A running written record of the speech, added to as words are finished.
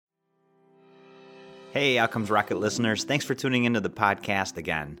Hey, Outcomes Rocket listeners, thanks for tuning into the podcast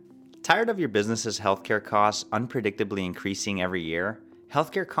again. Tired of your business's healthcare costs unpredictably increasing every year?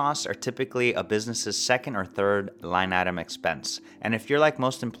 Healthcare costs are typically a business's second or third line item expense, and if you're like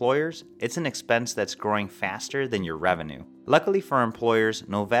most employers, it's an expense that's growing faster than your revenue. Luckily for employers,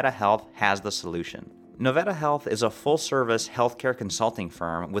 Novetta Health has the solution. Novetta Health is a full-service healthcare consulting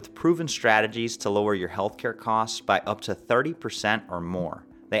firm with proven strategies to lower your healthcare costs by up to 30% or more.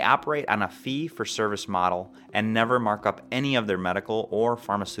 They operate on a fee-for-service model and never mark up any of their medical or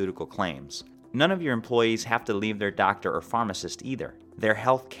pharmaceutical claims. None of your employees have to leave their doctor or pharmacist either. Their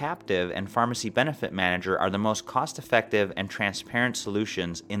health captive and pharmacy benefit manager are the most cost-effective and transparent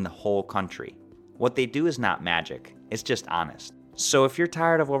solutions in the whole country. What they do is not magic, it's just honest. So if you're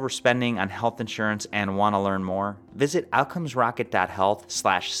tired of overspending on health insurance and want to learn more, visit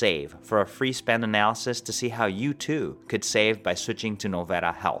outcomesrocket.health/save for a free spend analysis to see how you too could save by switching to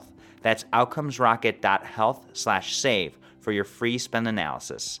Novetta Health. That's outcomesrocket.health/save for your free spend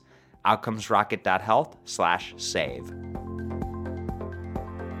analysis. outcomesrocket.health/save.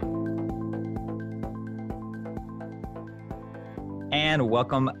 And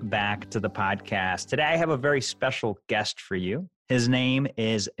welcome back to the podcast. Today I have a very special guest for you. His name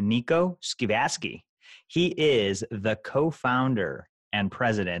is Nico Skivaski. He is the co-founder and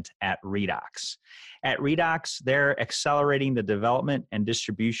president at Redox. At Redox, they're accelerating the development and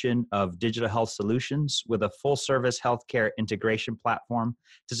distribution of digital health solutions with a full-service healthcare integration platform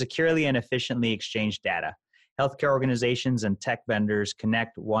to securely and efficiently exchange data. Healthcare organizations and tech vendors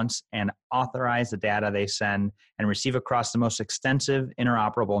connect once and authorize the data they send and receive across the most extensive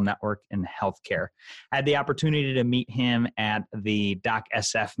interoperable network in healthcare. I had the opportunity to meet him at the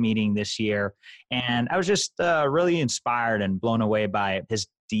DocSF meeting this year, and I was just really inspired and blown away by his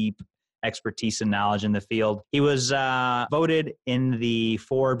deep expertise and knowledge in the field. He was voted in the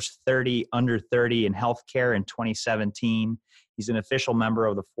Forbes 30 Under 30 in healthcare in 2017. He's an official member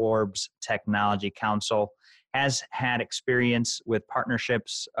of the Forbes Technology Council, has had experience with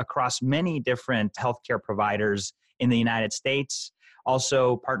partnerships across many different healthcare providers in the United States,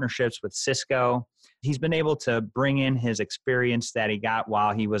 also partnerships with Cisco. He's been able to bring in his experience that he got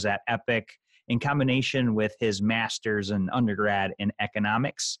while he was at Epic in combination with his master's and undergrad in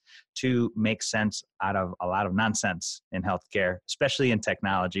economics to make sense out of a lot of nonsense in healthcare, especially in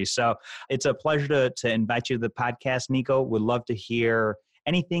technology. So it's a pleasure to invite you to the podcast, Nico. Would love to hear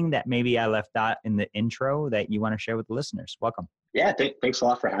anything that maybe I left out in the intro that you want to share with the listeners. Welcome. Yeah, thanks a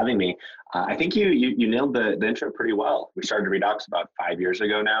lot for having me. I think you nailed the intro pretty well. We started Redox about 5 years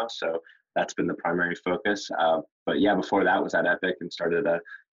ago now, so that's been the primary focus. But yeah, before that was at Epic and started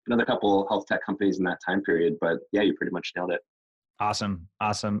another couple health tech companies in that time period. But yeah, you pretty much nailed it. Awesome.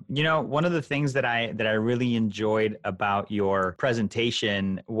 You know, one of the things that I really enjoyed about your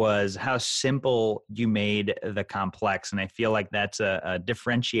presentation was how simple you made the complex. And I feel like that's a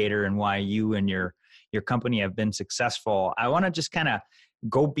differentiator in why you and your company have been successful. I want to just kind of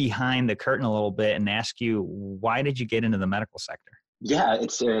go behind the curtain a little bit and ask you, why did you get into the medical sector? Yeah,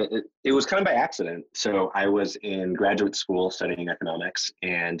 it was kind of by accident. So I was in graduate school studying economics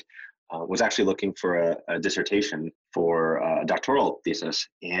and was actually looking for a dissertation for a doctoral thesis,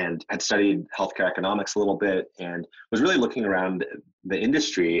 and I'd studied healthcare economics a little bit and was really looking around the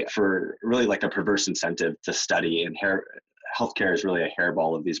industry for really like a perverse incentive to study, and healthcare is really a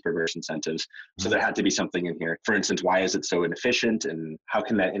hairball of these perverse incentives. So there had to be something in here. For instance, why is it so inefficient, and how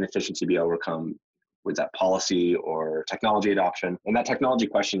can that inefficiency be overcome? Was that policy or technology adoption? And that technology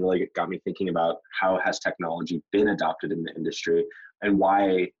question really got me thinking about how has technology been adopted in the industry, and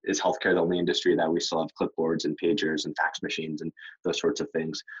why is healthcare the only industry that we still have clipboards and pagers and fax machines and those sorts of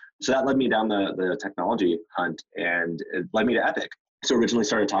things? So that led me down the technology hunt, and it led me to Epic. So originally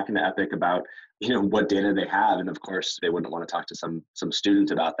started talking to Epic about what data they have, and of course they wouldn't want to talk to some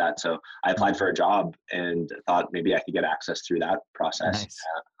students about that. So I applied for a job and thought maybe I could get access through that process.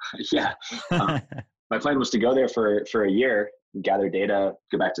 Nice. My plan was to go there for a year, gather data,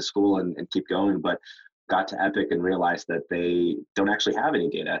 go back to school and keep going, but got to Epic and realized that they don't actually have any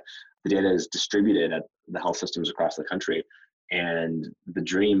data. The data is distributed at the health systems across the country. And the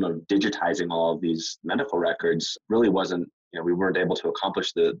dream of digitizing all of these medical records really wasn't, we weren't able to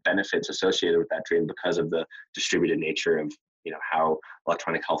accomplish the benefits associated with that dream because of the distributed nature of how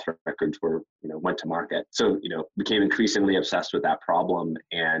electronic health records were, went to market. So, became increasingly obsessed with that problem.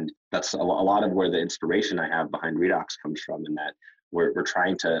 And that's a lot of where the inspiration I have behind Redox comes from, in that we're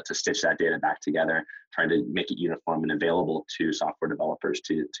trying to stitch that data back together, trying to make it uniform and available to software developers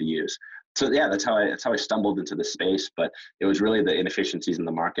to use. So yeah, that's how I stumbled into the space. But it was really the inefficiencies in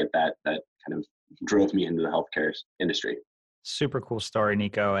the market that kind of drove me into the healthcare industry. Super cool story,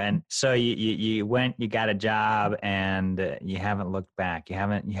 Nico. And so you went, you got a job, and you haven't looked back. You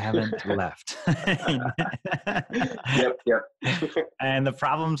haven't left. Yep, yep. And the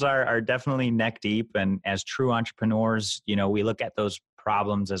problems are definitely neck deep. And as true entrepreneurs, we look at those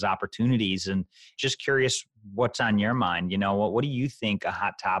problems as opportunities. And just curious, what's on your mind? What do you think a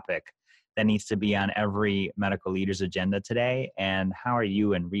hot topic that needs to be on every medical leader's agenda today? And how are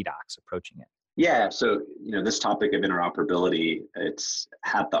you and Redox approaching it? Yeah, so this topic of interoperability, it's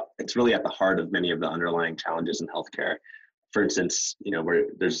really at the heart of many of the underlying challenges in healthcare. For instance, where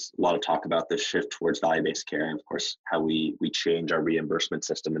there's a lot of talk about the shift towards value-based care, and of course, how we change our reimbursement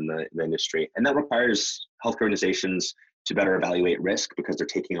system in the industry, and that requires healthcare organizations to better evaluate risk because they're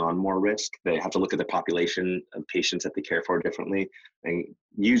taking on more risk. They have to look at the population of patients that they care for differently, and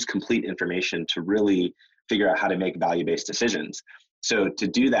use complete information to really figure out how to make value-based decisions. So to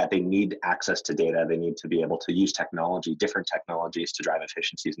do that, they need access to data. They need to be able to use technology, different technologies to drive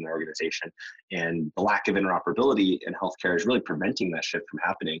efficiencies in their organization. And the lack of interoperability in healthcare is really preventing that shift from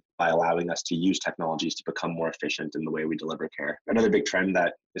happening by allowing us to use technologies to become more efficient in the way we deliver care. Another big trend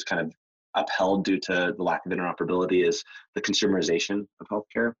that is kind of upheld due to the lack of interoperability is the consumerization of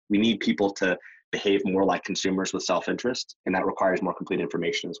healthcare. We need people to behave more like consumers with self-interest, and that requires more complete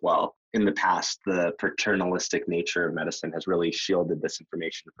information as well. In the past, the paternalistic nature of medicine has really shielded this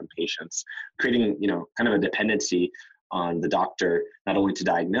information from patients, creating, kind of a dependency on the doctor, not only to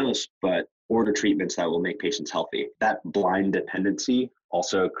diagnose, but order treatments that will make patients healthy. That blind dependency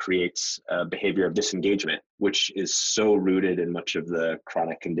also creates a behavior of disengagement, which is so rooted in much of the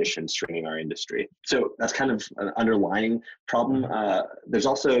chronic conditions straining our industry. So that's kind of an underlying problem. There's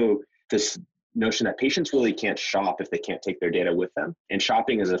also this notion that patients really can't shop if they can't take their data with them. And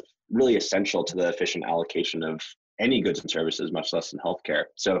shopping is really essential to the efficient allocation of any goods and services, much less in healthcare.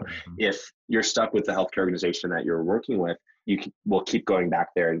 So if you're stuck with the healthcare organization that you're working with, will keep going back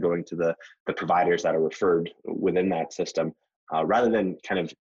there and going to the providers that are referred within that system, rather than kind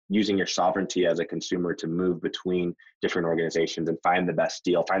of using your sovereignty as a consumer to move between different organizations and find the best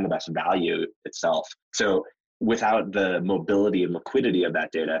deal, find the best value itself. So without the mobility and liquidity of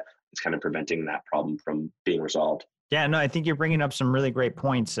that data, it's kind of preventing that problem from being resolved. Yeah, no, I think you're bringing up some really great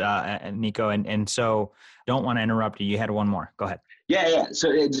points, Nico. And so don't want to interrupt you. You had one more. Go ahead. Yeah. So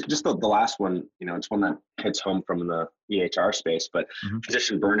it's just the last one, it's one that hits home from the EHR space, but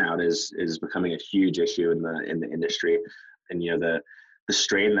physician burnout is becoming a huge issue in the industry. And, the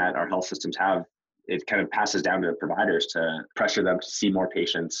strain that our health systems have, it kind of passes down to the providers to pressure them to see more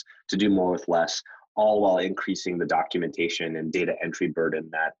patients, to do more with less, all while increasing the documentation and data entry burden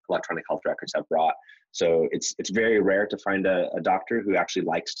that electronic health records have brought. So it's very rare to find a doctor who actually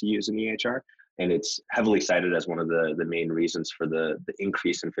likes to use an EHR, and it's heavily cited as one of the main reasons for the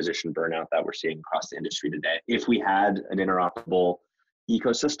increase in physician burnout that we're seeing across the industry today. If we had an interoperable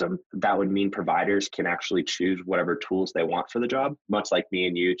ecosystem, that would mean providers can actually choose whatever tools they want for the job, much like me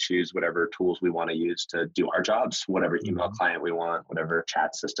and you choose whatever tools we want to use to do our jobs, whatever email client we want, whatever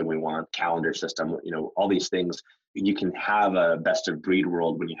chat system we want, calendar system, all these things. You can have a best of breed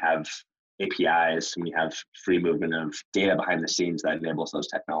world when you have APIs, when you have free movement of data behind the scenes that enables those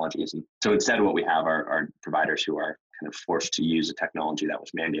technologies. And so instead, what we have are providers who are kind of forced to use a technology that was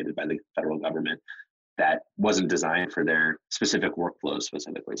mandated by the federal government that wasn't designed for their specific workflows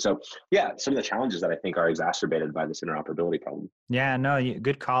specifically. So yeah, some of the challenges that I think are exacerbated by this interoperability problem. Yeah, no,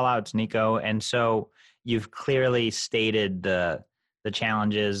 good call outs, Nico. And so you've clearly stated the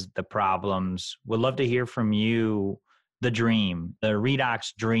challenges, the problems. Would love to hear from you, the dream, the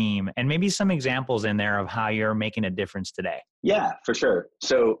Redox dream, and maybe some examples in there of how you're making a difference today. Yeah, for sure.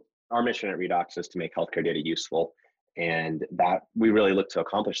 So our mission at Redox is to make healthcare data useful. And that we really look to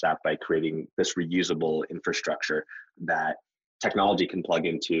accomplish that by creating this reusable infrastructure that technology can plug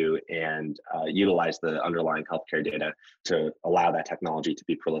into and utilize the underlying healthcare data to allow that technology to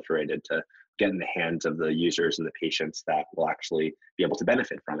be proliferated, to get in the hands of the users and the patients that will actually be able to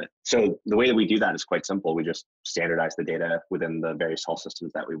benefit from it. So the way that we do that is quite simple. We just standardize the data within the various health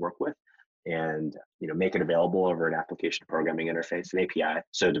systems that we work with, and make it available over an application programming interface, an API,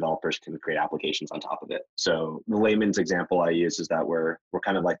 so developers can create applications on top of it. So the layman's example I use is that we're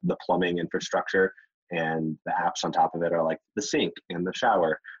kind of like the plumbing infrastructure, and the apps on top of it are like the sink and the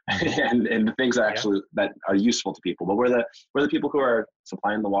shower and the things that actually that are useful to people. But we're the people who are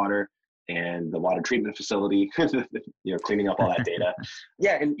supplying the water and the water treatment facility, cleaning up all that data.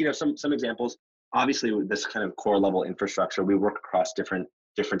 Yeah, and some examples. Obviously, with this kind of core level infrastructure, we work across different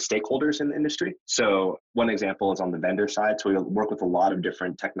stakeholders in the industry. So one example is on the vendor side. So we work with a lot of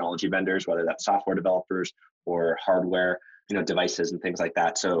different technology vendors, whether that's software developers or hardware, devices and things like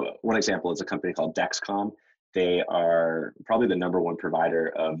that. So one example is a company called Dexcom. They are probably the number one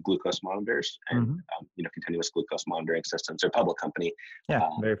provider of glucose monitors and Hmm. continuous glucose monitoring systems. They're a public company. Yeah,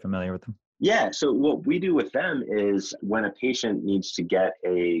 Um, very familiar with them. yeah. So what we do with them is when a patient needs to get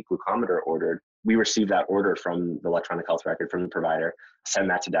a glucometer ordered, we receive that order from the electronic health record from the provider, send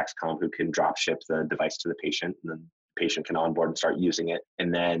that to Dexcom, who can drop ship the device to the patient, and then the patient can onboard and start using it.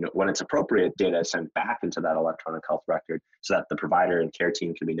 And then when it's appropriate, data is sent back into that electronic health record so that the provider and care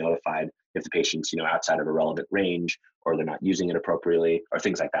team can be notified if the patient's outside of a relevant range, or they're not using it appropriately, or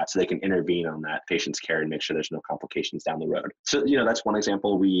things like that. So they can intervene on that patient's care and make sure there's no complications down the road. So that's one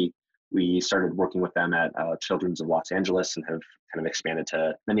example. We started working with them at Children's of Los Angeles and have kind of expanded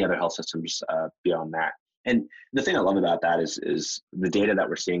to many other health systems beyond that. And the thing I love about that is the data that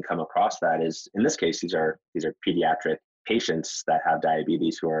we're seeing come across that is, in this case, these are pediatric patients that have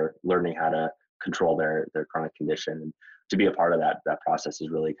diabetes who are learning how to control their chronic condition. And to be a part of that process is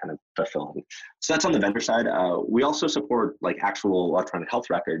really kind of fulfilling. So that's on the vendor side. We also support like actual electronic health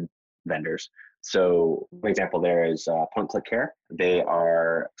record vendors. So one example there is Point Click Care. They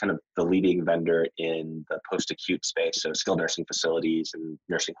are kind of the leading vendor in the post-acute space, so skilled nursing facilities and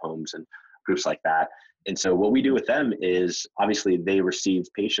nursing homes and groups like that. And so what we do with them is obviously they receive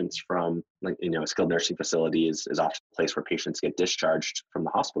patients from a skilled nursing facility is often a place where patients get discharged from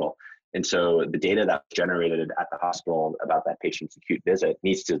the hospital. And so the data that's generated at the hospital about that patient's acute visit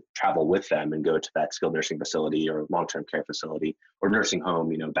needs to travel with them and go to that skilled nursing facility or long-term care facility or nursing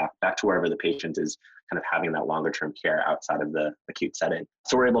home, back to wherever the patient is kind of having that longer term care outside of the acute setting.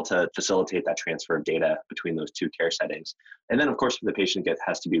 So we're able to facilitate that transfer of data between those two care settings. And then of course, the patient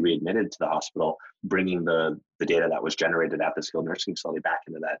has to be readmitted to the hospital, bringing the data that was generated at the skilled nursing facility back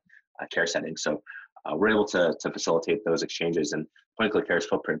into that care setting. So we're able to facilitate those exchanges. And Point Click Care's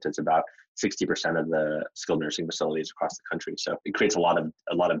footprint is about 60% of the skilled nursing facilities across the country. So it creates a lot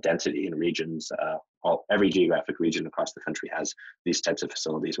of density in regions. Every geographic region across the country has these types of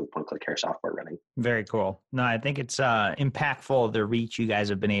facilities with Point Click Care software running. Very cool. No, I think it's impactful, the reach you guys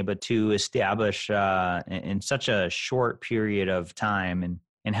have been able to establish in such a short period of time and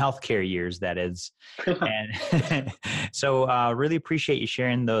in healthcare years, that is. And so really appreciate you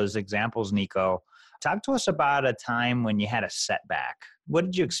sharing those examples, Nico. Talk to us about a time when you had a setback. What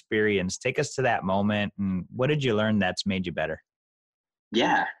did you experience? Take us to that moment, and what did you learn that's made you better?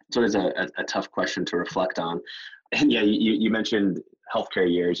 Yeah, so it's a tough question to reflect on. And yeah, you mentioned healthcare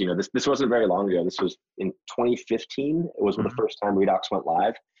years. This wasn't very long ago. This was in 2015. It was when the first time Redox went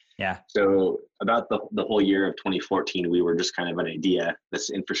live. Yeah. So about the whole year of 2014, we were just kind of an idea, this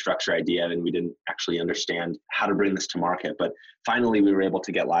infrastructure idea, and we didn't actually understand how to bring this to market. But finally, we were able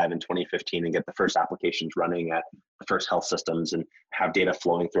to get live in 2015 and get the first applications running at the first health systems and have data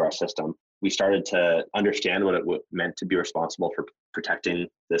flowing through our system. We started to understand what it meant to be responsible for protecting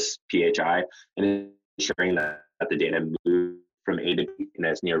this PHI and ensuring that the data moved from A to B in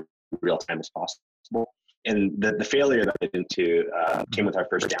as near real time as possible. And the failure that it into came with our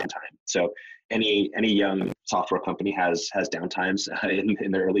first downtime. So any young software company has downtimes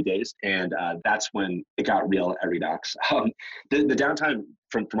in their early days, and that's when it got real at Redox. The downtime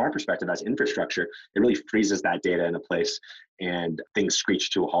from our perspective as infrastructure, it really freezes that data in a place, and things screech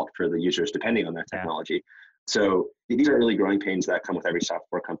to a halt for the users depending on that technology. Yeah. So these are really growing pains that come with every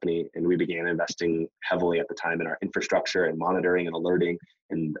software company. And we began investing heavily at the time in our infrastructure and monitoring and alerting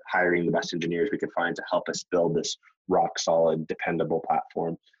and hiring the best engineers we could find to help us build this rock solid, dependable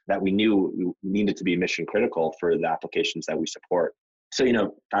platform that we knew needed to be mission critical for the applications that we support. So,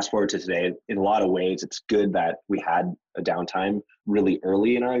 fast forward to today, in a lot of ways, it's good that we had a downtime really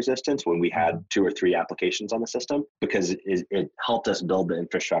early in our existence when we had 2 or 3 applications on the system, because it helped us build the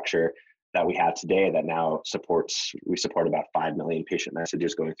infrastructure that we have today that now we support about 5 million patient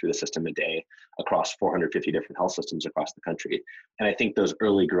messages going through the system a day across 450 different health systems across the country. And I think those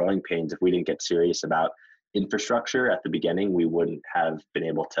early growing pains, if we didn't get serious about infrastructure at the beginning, we wouldn't have been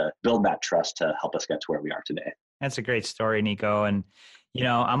able to build that trust to help us get to where we are today. That's a great story, Nico. And,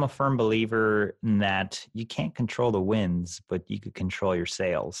 I'm a firm believer in that you can't control the winds, but you could control your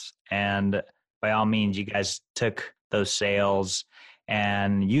sails. And by all means, you guys took those sails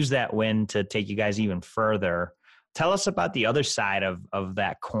and use that win to take you guys even further. Tell us about the other side of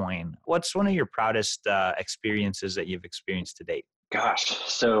that coin. What's one of your proudest experiences that you've experienced to date? Gosh,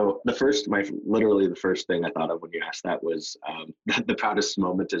 so literally the first thing I thought of when you asked that was the proudest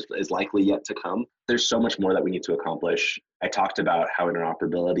moment is likely yet to come. There's so much more that we need to accomplish. I talked about how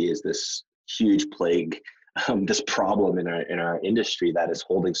interoperability is this huge plague, this problem in our industry that is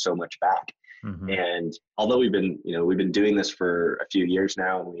holding so much back. Mm-hmm. And although we've been doing this for a few years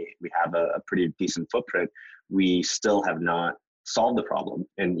now, and we have a pretty decent footprint, we still have not solve the problem.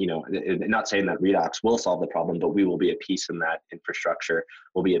 And, not saying that Redox will solve the problem, but we will be a piece in that infrastructure.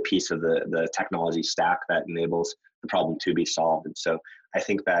 We'll be a piece of the technology stack that enables the problem to be solved. And so I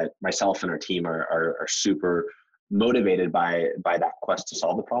think that myself and our team are super motivated by that quest to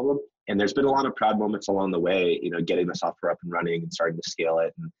solve the problem. And there's been a lot of proud moments along the way, getting the software up and running and starting to scale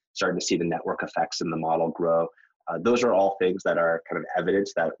it and starting to see the network effects in the model grow. Those are all things that are kind of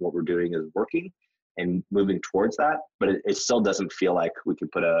evidence that what we're doing is working and moving towards that. But it still doesn't feel like we can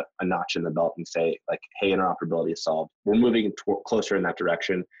put a notch in the belt and say like, hey, interoperability is solved. We're moving closer in that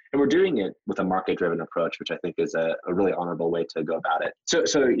direction. And we're doing it with a market-driven approach, which I think is a really honorable way to go about it. So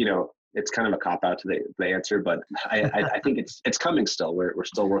it's kind of a cop-out to the answer, but I think it's coming still. We're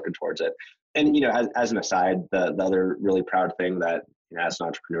still working towards it. And, as an aside, the other really proud thing that, as an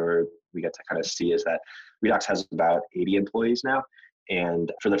entrepreneur, we get to kind of see is that Redox has about 80 employees now.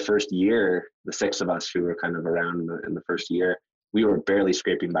 And for the first year, the 6 of us who were kind of around in the first year, we were barely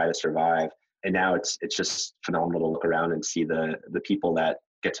scraping by to survive. And now it's just phenomenal to look around and see the people that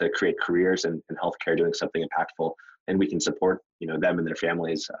get to create careers in healthcare doing something impactful. And we can support, them and their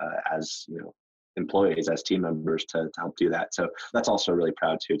families as, employees, as team members to help do that. So that's also really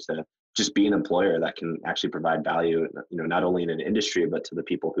proud too, to just be an employer that can actually provide value, not only in an industry, but to the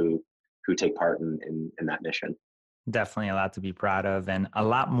people who take part in that mission. Definitely a lot to be proud of and a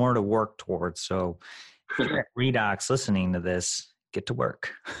lot more to work towards. So if you're at Redox listening to this, get to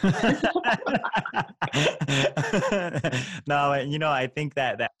work. No, I think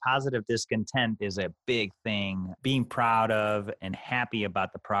that positive discontent is a big thing. Being proud of and happy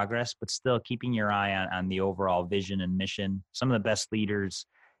about the progress, but still keeping your eye on the overall vision and mission. Some of the best leaders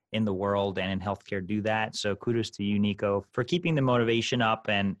in the world and in healthcare do that. So kudos to you, Nico, for keeping the motivation up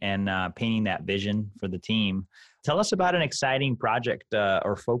and painting that vision for the team. Tell us about an exciting project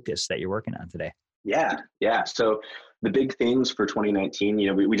or focus that you're working on today. Yeah. So the big things for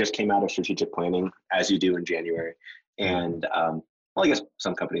 2019, we just came out of strategic planning, as you do in January. And I guess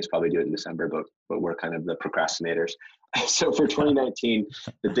some companies probably do it in December, but we're kind of the procrastinators. So for 2019,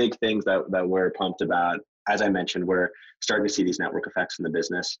 the big things that we're pumped about, as I mentioned, we're starting to see these network effects in the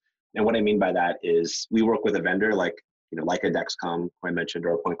business. And what I mean by that is we work with a vendor like a Dexcom, who I mentioned,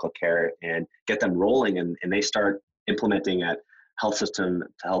 or Point Click Care, and get them rolling, and they start implementing at health system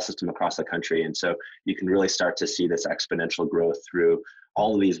to health system across the country. And so you can really start to see this exponential growth through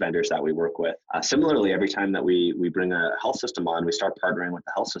all of these vendors that we work with. Similarly, every time that we bring a health system on, we start partnering with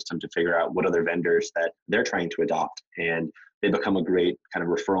the health system to figure out what other vendors that they're trying to adopt. And they become a great kind of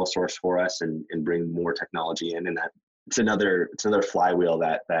referral source for us and bring more technology in. And that it's another flywheel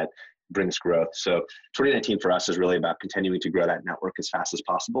that brings growth. So 2019 for us is really about continuing to grow that network as fast as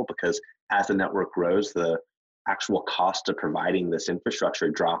possible, because as the network grows, the actual cost of providing this infrastructure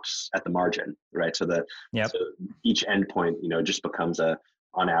drops at the margin, right? So so each endpoint, just becomes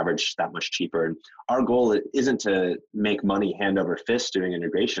on average that much cheaper. And our goal isn't to make money hand over fist doing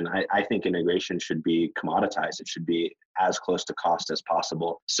integration. I think integration should be commoditized. It should be as close to cost as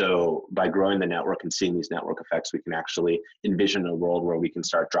possible. So by growing the network and seeing these network effects, we can actually envision a world where we can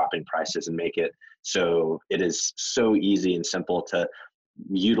start dropping prices and make it so it is so easy and simple to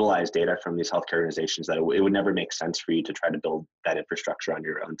utilize data from these healthcare organizations that it would never make sense for you to try to build that infrastructure on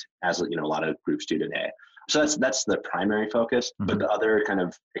your own, as a lot of groups do today. So that's the primary focus. Mm-hmm. But the other kind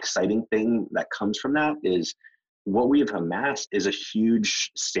of exciting thing that comes from that is what we have amassed is a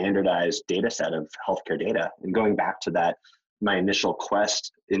huge standardized data set of healthcare data. And going back to that, my initial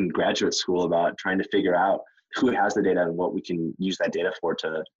quest in graduate school about trying to figure out who has the data and what we can use that data for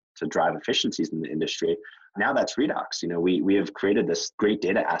to drive efficiencies in the industry. Now that's Redox. We have created this great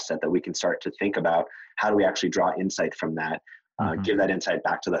data asset that we can start to think about how do we actually draw insight from that, give that insight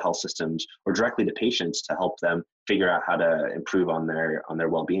back to the health systems or directly to patients to help them figure out how to improve on their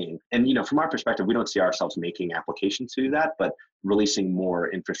well-being. And from our perspective, we don't see ourselves making applications to do that, but releasing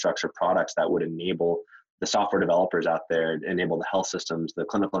more infrastructure products that would enable the software developers out there, enable the health systems, the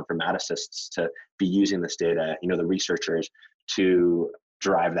clinical informaticists to be using this data, the researchers to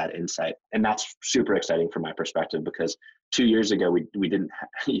drive that insight. And that's super exciting from my perspective, because 2 years ago, we didn't,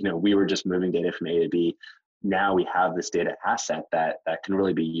 we were just moving data from A to B. Now we have this data asset that can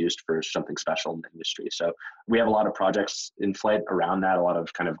really be used for something special in the industry. So we have a lot of projects in flight around that, a lot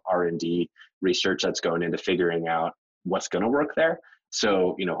of kind of R&D research that's going into figuring out what's going to work there.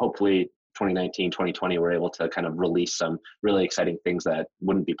 So, hopefully 2019, 2020, we're able to kind of release some really exciting things that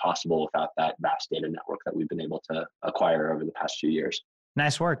wouldn't be possible without that vast data network that we've been able to acquire over the past few years.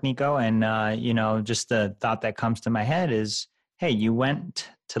 Nice work, Nico. And, just the thought that comes to my head is, hey, you went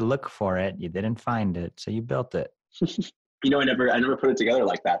to look for it. You didn't find it. So you built it. I never put it together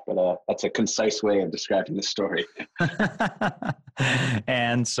like that, but that's a concise way of describing the story.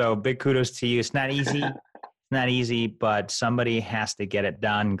 And so big kudos to you. It's not easy. It's not easy, but somebody has to get it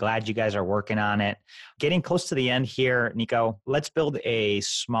done. Glad you guys are working on it. Getting close to the end here, Nico, let's build a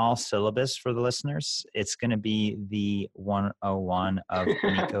small syllabus for the listeners. It's going to be the 101 of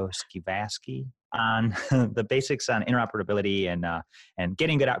Nico Skivaski on the basics on interoperability and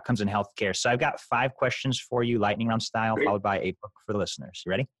getting good outcomes in healthcare. So I've got 5 questions for you, lightning round style, Great. followed by a book for the listeners. You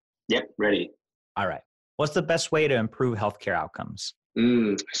ready? Yep, ready. All right. What's the best way to improve healthcare outcomes?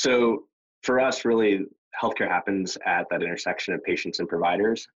 So for us, really, healthcare happens at that intersection of patients and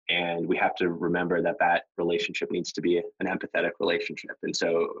providers. And we have to remember that that relationship needs to be an empathetic relationship. And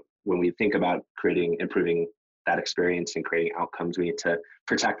so when we think about improving that experience and creating outcomes, we need to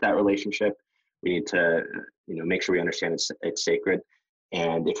protect that relationship. We need to, make sure we understand it's sacred.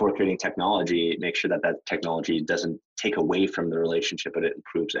 And if we're creating technology, make sure that that technology doesn't take away from the relationship, but it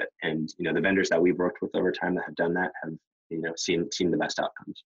improves it. And, the vendors that we've worked with over time that have done that have, seen the best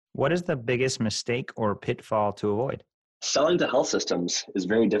outcomes. What is the biggest mistake or pitfall to avoid? Selling to health systems is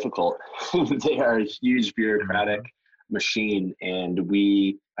very difficult. They are a huge bureaucratic machine. And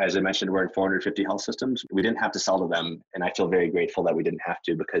we, as I mentioned, we're in 450 health systems. We didn't have to sell to them. And I feel very grateful that we didn't have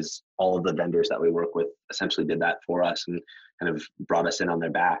to, because all of the vendors that we work with essentially did that for us and kind of brought us in on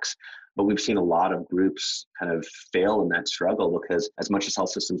their backs. But we've seen a lot of groups kind of fail in that struggle, because as much as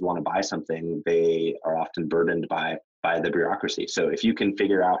health systems want to buy something, they are often burdened by the bureaucracy. So if you can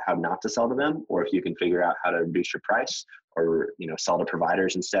figure out how not to sell to them, or if you can figure out how to reduce your price, or sell to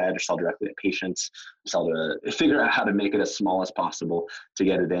providers instead, or sell directly to patients, figure out how to make it as small as possible to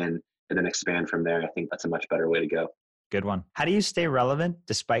get it in, and then expand from there, I think that's a much better way to go. Good one. How do you stay relevant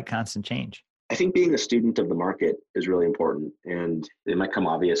despite constant change? I think being a student of the market is really important, and it might come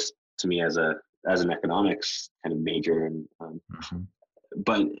obvious to me as an economics kind of major, and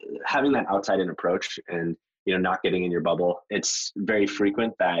but having that outside-in approach and not getting in your bubble. It's very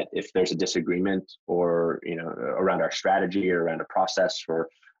frequent that if there's a disagreement or around our strategy or around a process or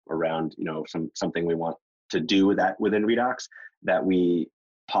around something we want to do with that within Redox, that we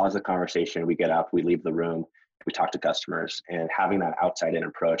pause the conversation, we get up, we leave the room, we talk to customers. And having that outside-in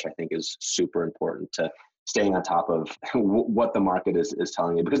approach, I think, is super important to staying on top of what the market is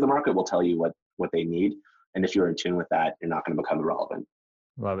telling you, because the market will tell you what they need. And if you're in tune with that, you're not going to become irrelevant.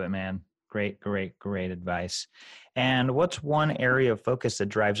 Love it, man. Great advice. And what's one area of focus that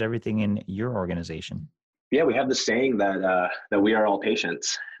drives everything in your organization? Yeah, we have the saying that we are all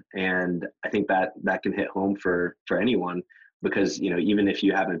patients. And I think that can hit home for anyone, because, even if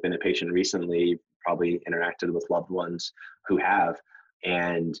you haven't been a patient recently, you've probably interacted with loved ones who have.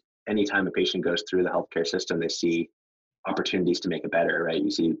 And anytime a patient goes through the healthcare system, they see opportunities to make it better, right?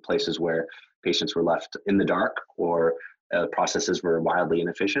 You see places where patients were left in the dark, or processes were wildly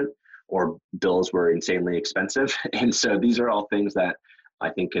inefficient, or bills were insanely expensive. And so these are all things that I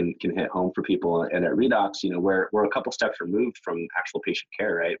think can hit home for people. And at Redox, we're a couple steps removed from actual patient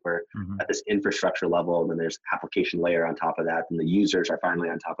care, right? We're at this infrastructure level, and then there's application layer on top of that, and the users are finally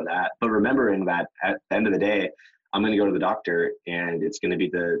on top of that. But remembering that at the end of the day, I'm going to go to the doctor, and it's going to be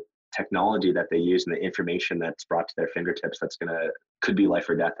the technology that they use and the information that's brought to their fingertips could be life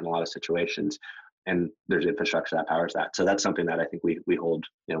or death in a lot of situations. And there's infrastructure that powers that. So that's something that I think we hold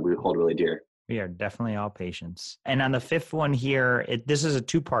really dear. We are definitely all patients. And on the 5th one here, this is a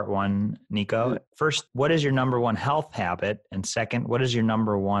 2-part one, Nico. First, what is your number 1 health habit? And second, what is your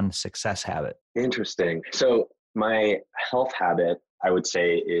number 1 success habit? Interesting. So my health habit, I would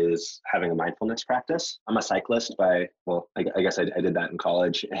say, is having a mindfulness practice. I'm a cyclist I guess I did that in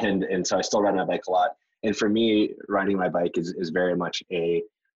college. And so I still ride my bike a lot. And for me, riding my bike is very much a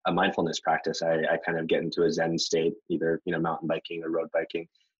mindfulness practice. I kind of get into a Zen state, either, mountain biking or road biking.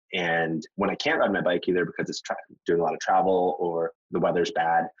 And when I can't ride my bike, either because it's doing a lot of travel or the weather's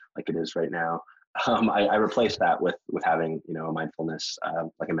bad, like it is right now, I replace that with having, a mindfulness,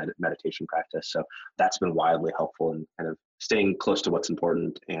 like a meditation practice. So that's been wildly helpful in kind of staying close to what's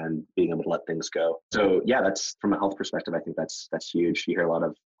important and being able to let things go. So yeah, that's, from a health perspective, I think that's huge. You hear a lot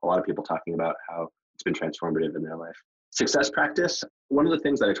of people talking about how it's been transformative in their life. Success practice. One of the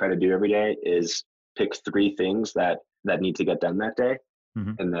things that I try to do every day is pick 3 things that need to get done that day.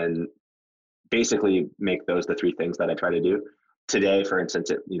 And then basically make those the 3 things that I try to do. Today, for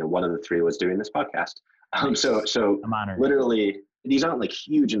instance, one of the 3 was doing this podcast. So I'm honored. Literally, these aren't like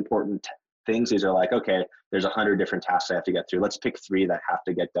huge important things. These are like, okay, there's 100 different tasks I have to get through. Let's pick 3 that have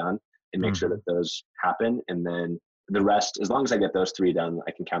to get done and make sure that those happen. And then the rest, as long as I get those 3 done,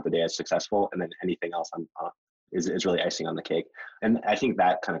 I can count the day as successful. And then anything else is really icing on the cake. And I think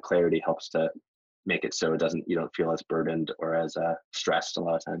that kind of clarity helps to make it so you don't feel as burdened or as stressed a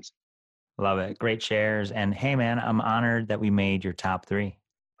lot of times. Love it. Great shares. And hey, man, I'm honored that we made your top 3.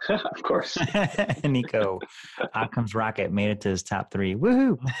 Of course. Nico, Outcomes Rocket made it to his top 3.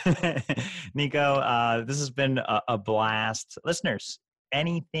 Woohoo! Nico, this has been a blast. Listeners,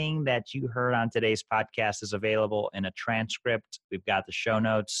 anything that you heard on today's podcast is available in a transcript. We've got the show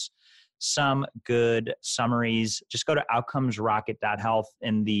notes, some good summaries. Just go to outcomesrocket.health.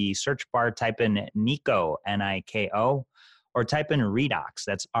 In the search bar, type in Nico, Niko, or type in Redox,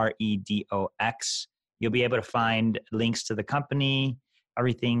 that's Redox. You'll be able to find links to the company,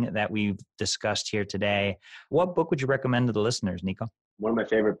 everything that we've discussed here today. What book would you recommend to the listeners, Nico? One of my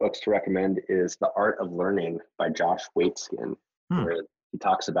favorite books to recommend is The Art of Learning by Josh Waitzkin, where he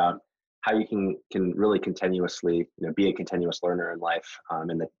talks about how you can really continuously, be a continuous learner in life,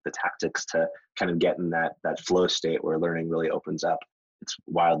 and the tactics to kind of get in that flow state where learning really opens up. It's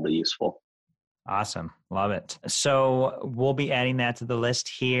wildly useful. Awesome. Love it. So we'll be adding that to the list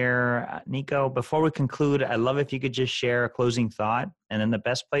here. Nico, before we conclude, I'd love if you could just share a closing thought and then the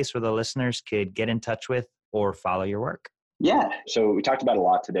best place where the listeners could get in touch with or follow your work. Yeah. So we talked about a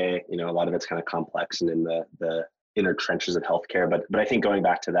lot today. A lot of it's kind of complex and in the inner trenches of healthcare. But I think going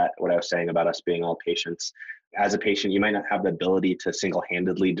back to that, what I was saying about us being all patients, as a patient, you might not have the ability to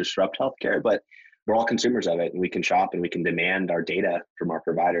single-handedly disrupt healthcare, but we're all consumers of it, and we can shop and we can demand our data from our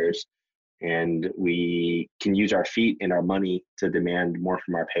providers. And we can use our feet and our money to demand more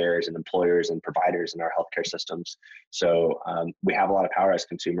from our payers and employers and providers in our healthcare systems. So we have a lot of power as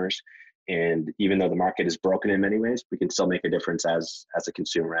consumers. And even though the market is broken in many ways, we can still make a difference as a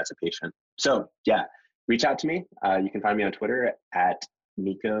consumer, as a patient. So yeah, reach out to me. You can find me on Twitter at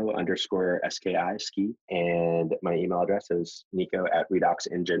Nico_SKI ski. And my email address is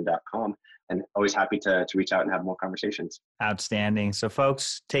nico@redoxengine.com. And always happy to reach out and have more conversations. Outstanding. So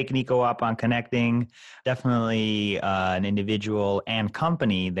folks, take Nico up on connecting. Definitely an individual and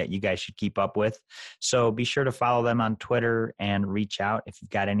company that you guys should keep up with. So be sure to follow them on Twitter and reach out if you've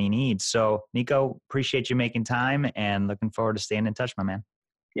got any needs. So Nico, appreciate you making time and looking forward to staying in touch, my man.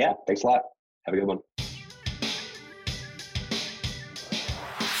 Yeah, thanks a lot. Have a good one.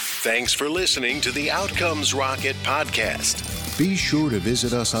 Thanks for listening to the Outcomes Rocket podcast. Be sure to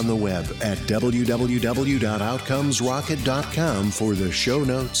visit us on the web at www.outcomesrocket.com for the show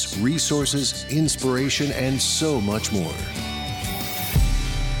notes, resources, inspiration, and so much more.